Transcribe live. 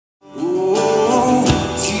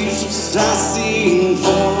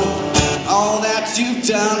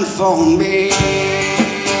for me.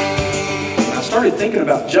 I started thinking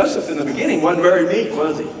about Joseph in the beginning. Wasn't very meek,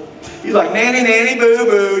 was he? He's like, nanny, nanny, boo,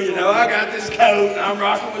 boo. You know, I got this coat and I'm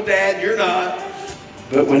rocking with Dad. You're not.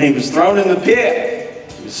 But when he was thrown in the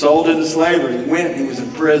pit, he was sold into slavery. He went and he was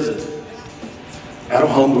in prison. That'll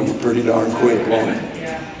humble you pretty darn quick, won't it?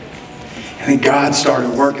 And then God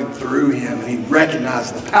started working through him, and he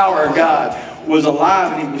recognized the power of God was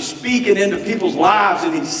alive, and he was speaking into people's lives,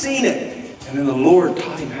 and he'd seen it. And then the Lord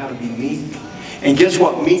taught him how to be meek. And guess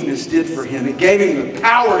what meekness did for him? It gave him the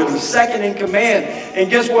power to be second in command. And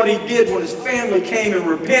guess what he did when his family came and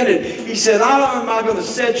repented? He said, not only am I going to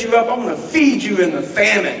set you up, I'm going to feed you in the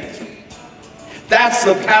famine. That's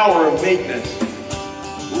the power of meekness.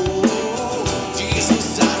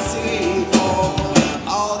 Jesus, I sing for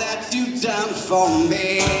all that you've done for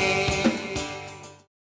me.